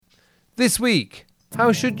This week,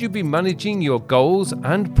 how should you be managing your goals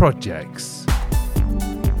and projects?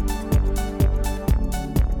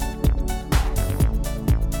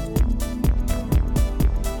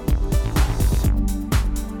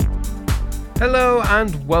 Hello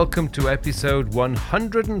and welcome to episode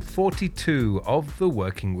 142 of the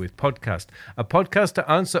Working With podcast, a podcast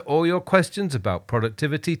to answer all your questions about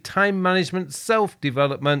productivity, time management,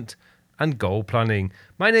 self-development and goal planning.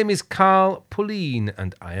 My name is Carl Pullein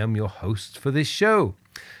and I am your host for this show.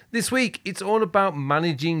 This week, it's all about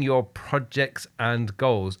managing your projects and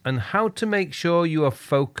goals and how to make sure you are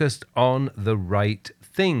focused on the right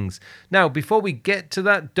things. Now, before we get to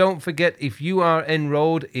that, don't forget, if you are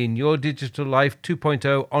enrolled in Your Digital Life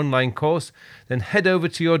 2.0 online course, then head over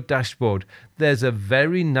to your dashboard. There's a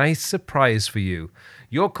very nice surprise for you.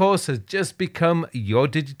 Your course has just become Your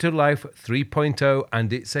Digital Life 3.0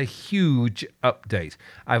 and it's a huge update.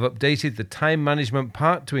 I've updated the time management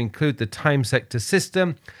part to include the time sector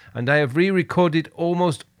system, and I have re-recorded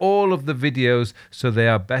almost all of the videos so they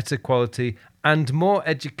are better quality and more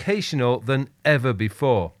educational than ever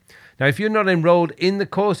before. Now, if you're not enrolled in the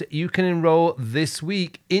course, you can enroll this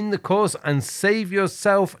week in the course and save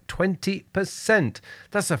yourself 20%.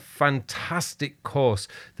 That's a fantastic course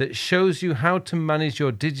that shows you how to manage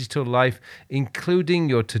your digital life, including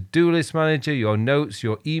your to-do list manager, your notes,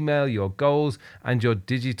 your email, your goals, and your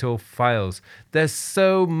digital files. There's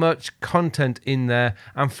so much content in there,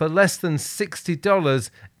 and for less than $60,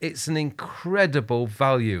 it's an incredible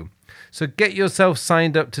value. So get yourself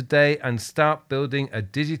signed up today and start building a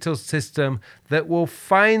digital system that will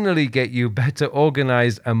finally get you better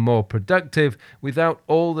organized and more productive without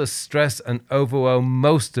all the stress and overwhelm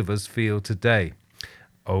most of us feel today.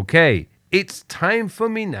 Okay, it's time for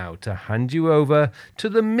me now to hand you over to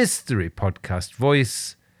the mystery podcast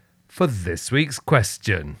voice for this week's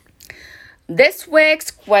question. This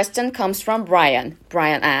week's question comes from Brian.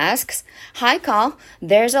 Brian asks, "Hi Carl,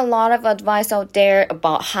 there's a lot of advice out there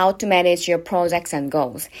about how to manage your projects and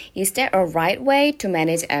goals. Is there a right way to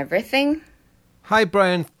manage everything?" Hi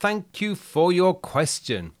Brian, thank you for your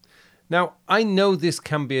question. Now, I know this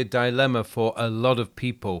can be a dilemma for a lot of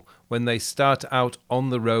people when they start out on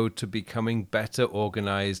the road to becoming better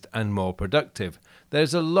organized and more productive.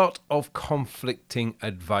 There's a lot of conflicting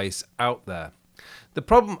advice out there. The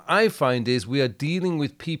problem I find is we are dealing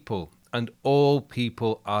with people, and all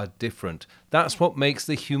people are different. That's what makes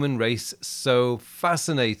the human race so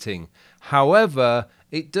fascinating. However,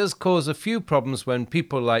 it does cause a few problems when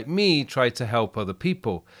people like me try to help other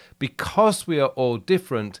people. Because we are all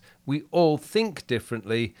different, we all think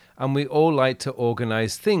differently, and we all like to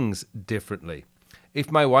organize things differently. If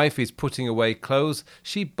my wife is putting away clothes,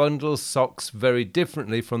 she bundles socks very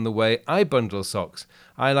differently from the way I bundle socks.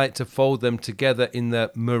 I like to fold them together in the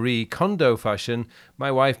Marie Kondo fashion. My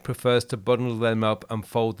wife prefers to bundle them up and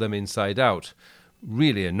fold them inside out.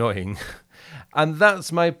 Really annoying. And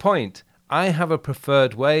that's my point. I have a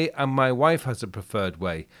preferred way and my wife has a preferred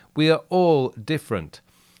way. We are all different.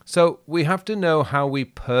 So we have to know how we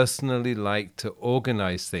personally like to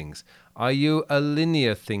organize things. Are you a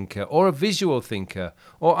linear thinker or a visual thinker?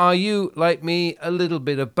 Or are you, like me, a little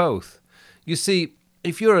bit of both? You see,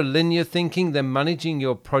 if you're a linear thinking, then managing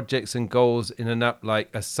your projects and goals in an app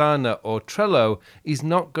like Asana or Trello is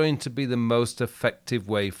not going to be the most effective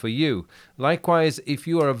way for you. Likewise, if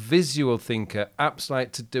you are a visual thinker, apps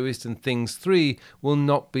like Todoist and Things3 will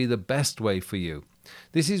not be the best way for you.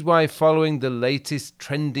 This is why following the latest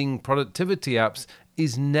trending productivity apps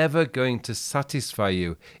is never going to satisfy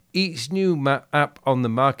you. Each new app on the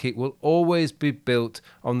market will always be built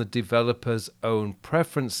on the developer's own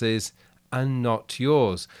preferences and not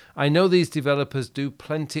yours. I know these developers do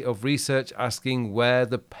plenty of research asking where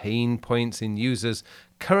the pain points in users'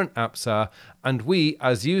 current apps are, and we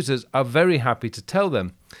as users are very happy to tell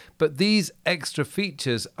them. But these extra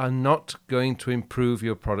features are not going to improve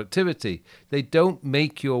your productivity. They don't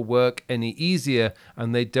make your work any easier,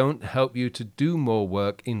 and they don't help you to do more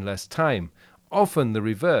work in less time. Often the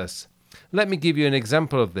reverse. Let me give you an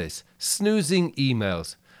example of this. Snoozing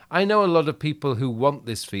emails. I know a lot of people who want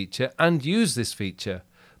this feature and use this feature,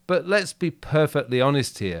 but let's be perfectly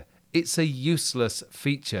honest here. It's a useless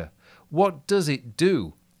feature. What does it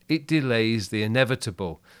do? It delays the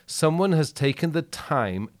inevitable. Someone has taken the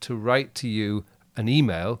time to write to you an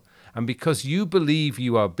email, and because you believe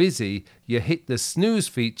you are busy, you hit the snooze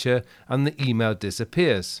feature and the email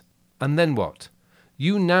disappears. And then what?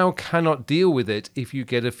 You now cannot deal with it if you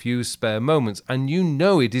get a few spare moments, and you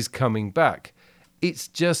know it is coming back. It's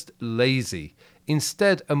just lazy.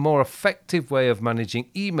 Instead, a more effective way of managing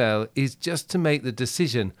email is just to make the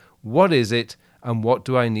decision, what is it and what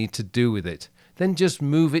do I need to do with it? then just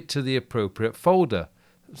move it to the appropriate folder.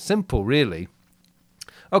 Simple, really.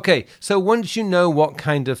 Okay, so once you know what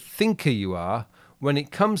kind of thinker you are, when it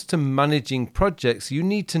comes to managing projects, you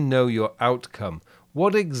need to know your outcome.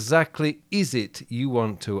 What exactly is it you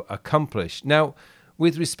want to accomplish? Now,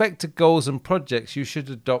 with respect to goals and projects, you should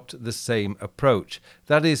adopt the same approach.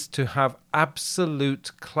 That is to have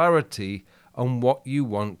absolute clarity on what you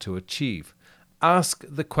want to achieve. Ask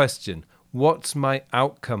the question, what's my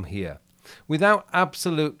outcome here? Without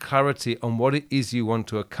absolute clarity on what it is you want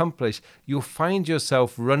to accomplish, you'll find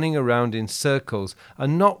yourself running around in circles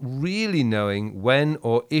and not really knowing when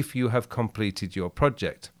or if you have completed your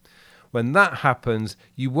project. When that happens,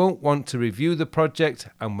 you won't want to review the project,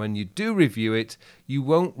 and when you do review it, you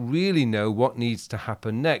won't really know what needs to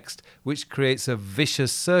happen next, which creates a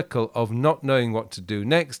vicious circle of not knowing what to do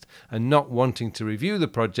next and not wanting to review the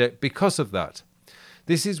project because of that.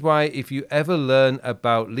 This is why if you ever learn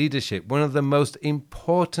about leadership, one of the most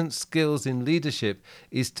important skills in leadership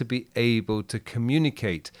is to be able to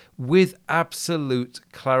communicate with absolute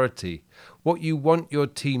clarity what you want your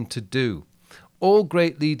team to do. All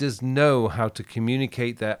great leaders know how to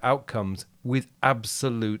communicate their outcomes with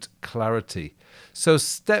absolute clarity. So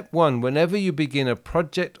step one, whenever you begin a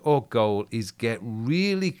project or goal, is get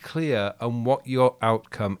really clear on what your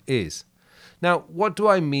outcome is. Now, what do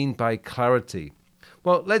I mean by clarity?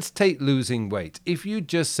 Well, let's take losing weight. If you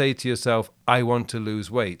just say to yourself, I want to lose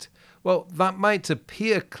weight, well, that might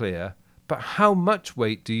appear clear, but how much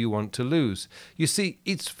weight do you want to lose? You see,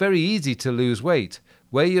 it's very easy to lose weight.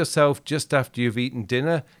 Weigh yourself just after you've eaten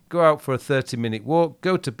dinner, go out for a 30-minute walk,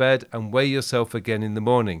 go to bed and weigh yourself again in the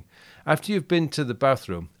morning. After you've been to the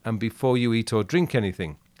bathroom and before you eat or drink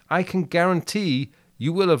anything. I can guarantee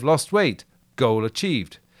you will have lost weight. Goal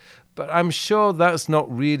achieved. But I'm sure that's not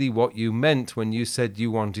really what you meant when you said you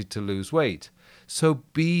wanted to lose weight. So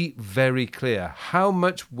be very clear. How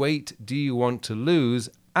much weight do you want to lose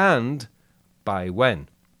and by when?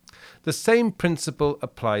 The same principle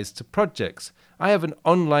applies to projects. I have an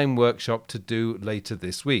online workshop to do later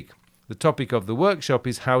this week. The topic of the workshop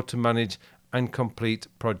is how to manage and complete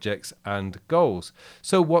projects and goals.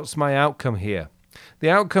 So what's my outcome here? The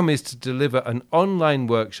outcome is to deliver an online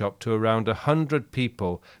workshop to around 100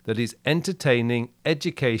 people that is entertaining,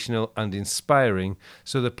 educational and inspiring,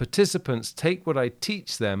 so the participants take what I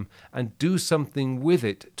teach them and do something with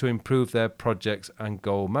it to improve their projects and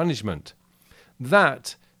goal management.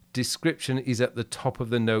 That description is at the top of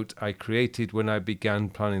the note I created when I began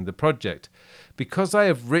planning the project. Because I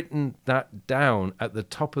have written that down at the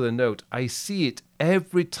top of the note, I see it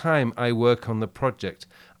every time I work on the project.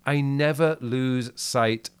 I never lose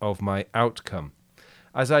sight of my outcome.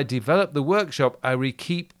 As I develop the workshop, I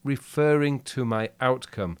keep referring to my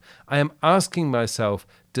outcome. I am asking myself,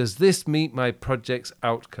 does this meet my project's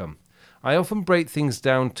outcome? I often break things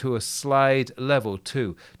down to a slide level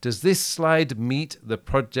too. Does this slide meet the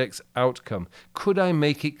project's outcome? Could I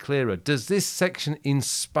make it clearer? Does this section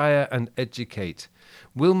inspire and educate?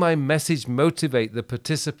 Will my message motivate the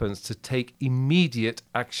participants to take immediate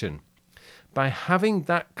action? By having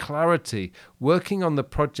that clarity, working on the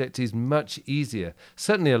project is much easier,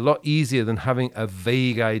 certainly a lot easier than having a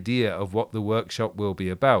vague idea of what the workshop will be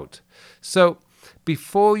about. So,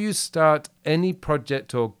 before you start any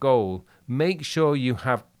project or goal, make sure you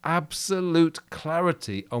have absolute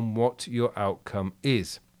clarity on what your outcome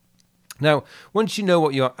is. Now, once you know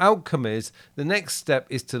what your outcome is, the next step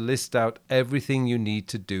is to list out everything you need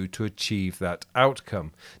to do to achieve that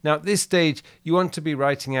outcome. Now, at this stage, you want to be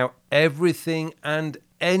writing out everything and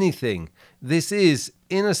anything. This is,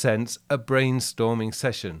 in a sense, a brainstorming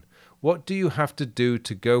session. What do you have to do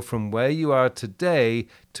to go from where you are today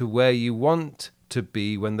to where you want to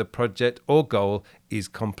be when the project or goal is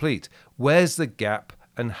complete? Where's the gap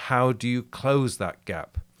and how do you close that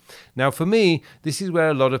gap? Now, for me, this is where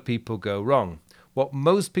a lot of people go wrong. What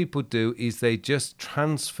most people do is they just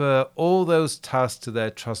transfer all those tasks to their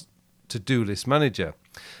to-do list manager.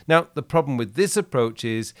 Now, the problem with this approach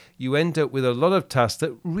is you end up with a lot of tasks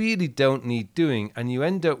that really don't need doing, and you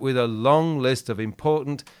end up with a long list of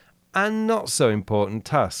important and not so important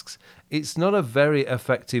tasks. It's not a very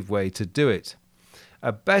effective way to do it.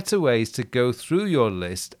 A better way is to go through your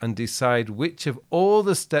list and decide which of all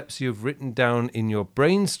the steps you've written down in your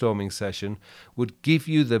brainstorming session would give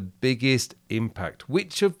you the biggest impact.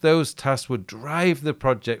 Which of those tasks would drive the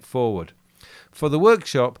project forward? For the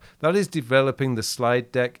workshop, that is developing the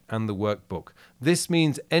slide deck and the workbook. This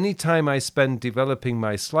means any time I spend developing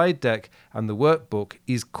my slide deck and the workbook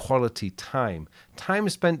is quality time. Time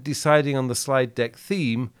spent deciding on the slide deck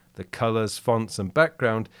theme the colors, fonts, and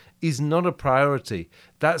background, is not a priority.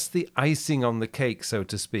 That's the icing on the cake, so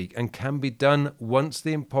to speak, and can be done once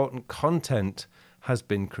the important content has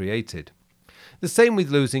been created. The same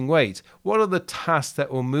with losing weight. What are the tasks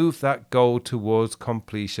that will move that goal towards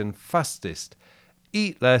completion fastest?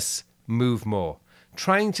 Eat less, move more.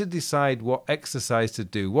 Trying to decide what exercise to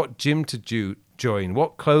do, what gym to join,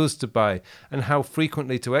 what clothes to buy, and how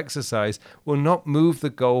frequently to exercise will not move the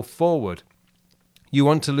goal forward. You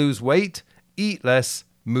want to lose weight? Eat less,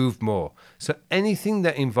 move more. So anything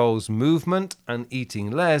that involves movement and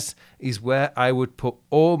eating less is where I would put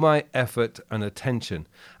all my effort and attention.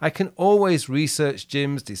 I can always research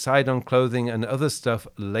gyms, decide on clothing and other stuff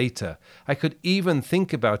later. I could even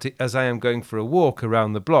think about it as I am going for a walk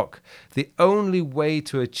around the block. The only way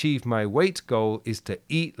to achieve my weight goal is to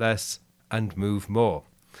eat less and move more.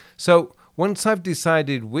 So once I've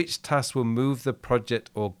decided which task will move the project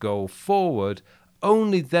or goal forward,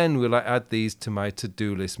 only then will I add these to my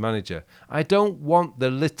to-do list manager. I don't want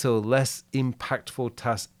the little less impactful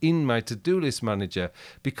tasks in my to-do list manager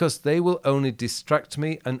because they will only distract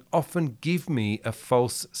me and often give me a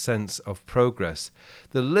false sense of progress.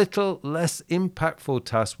 The little less impactful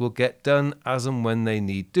tasks will get done as and when they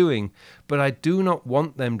need doing, but I do not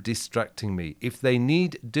want them distracting me. If they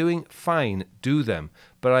need doing, fine, do them,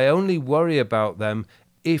 but I only worry about them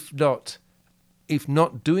if not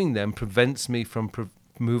doing them prevents me from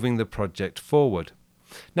moving the project forward.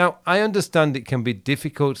 Now, I understand it can be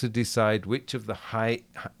difficult to decide which are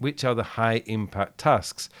the high impact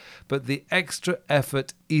tasks, but the extra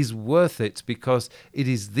effort is worth it because it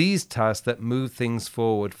is these tasks that move things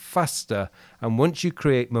forward faster, and once you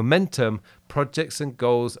create momentum, projects and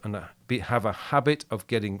goals have a habit of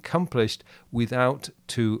getting accomplished without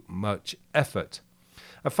too much effort.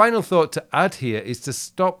 A final thought to add here is to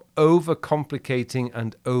stop overcomplicating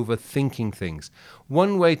and overthinking things.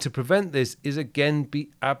 One way to prevent this is again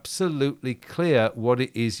be absolutely clear what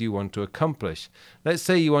it is you want to accomplish. Let's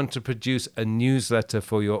say you want to produce a newsletter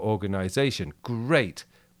for your organization. Great.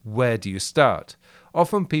 Where do you start?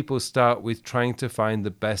 Often people start with trying to find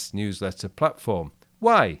the best newsletter platform.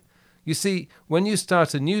 Why? You see, when you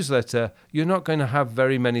start a newsletter, you're not going to have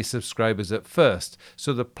very many subscribers at first,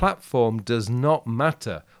 so the platform does not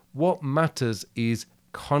matter. What matters is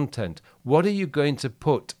content. What are you going to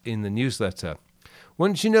put in the newsletter?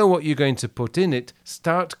 Once you know what you're going to put in it,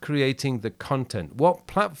 start creating the content. What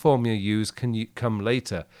platform you use can come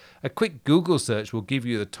later. A quick Google search will give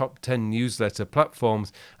you the top 10 newsletter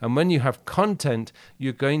platforms, and when you have content,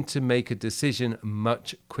 you're going to make a decision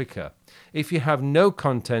much quicker. If you have no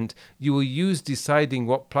content, you will use deciding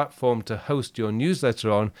what platform to host your newsletter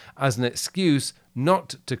on as an excuse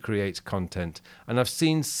not to create content. And I've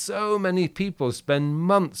seen so many people spend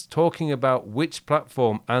months talking about which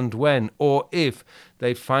platform and when or if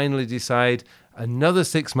they finally decide. Another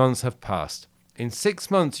 6 months have passed. In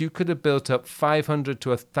 6 months, you could have built up 500 to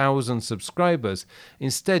 1,000 subscribers.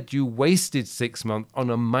 Instead, you wasted 6 months on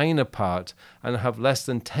a minor part and have less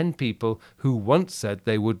than 10 people who once said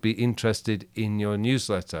they would be interested in your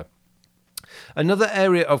newsletter. Another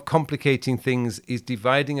area of complicating things is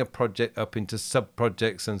dividing a project up into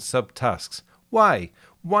sub-projects and sub-tasks. Why?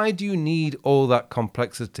 Why do you need all that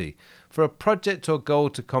complexity? For a project or goal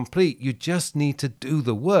to complete, you just need to do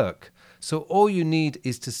the work. So all you need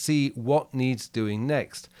is to see what needs doing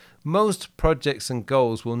next. Most projects and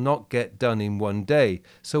goals will not get done in one day.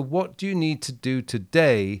 So what do you need to do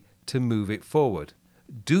today to move it forward?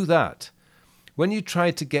 Do that. When you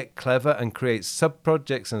try to get clever and create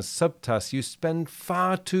sub-projects and sub-tasks, you spend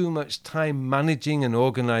far too much time managing and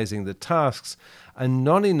organizing the tasks and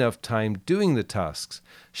not enough time doing the tasks.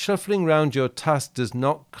 Shuffling around your tasks does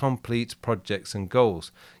not complete projects and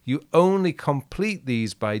goals. You only complete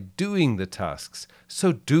these by doing the tasks.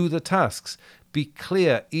 So do the tasks. Be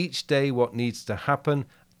clear each day what needs to happen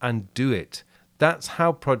and do it. That's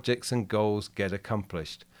how projects and goals get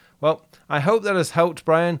accomplished. Well, I hope that has helped,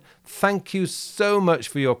 Brian. Thank you so much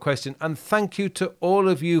for your question, and thank you to all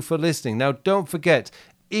of you for listening. Now, don't forget,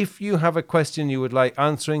 if you have a question you would like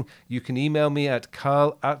answering, you can email me at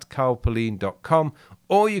carl@carlpullein.com,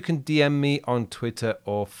 or you can DM me on Twitter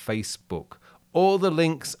or Facebook. All the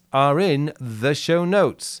links are in the show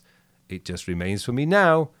notes. It just remains for me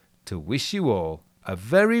now to wish you all a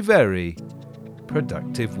very, very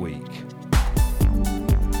productive week.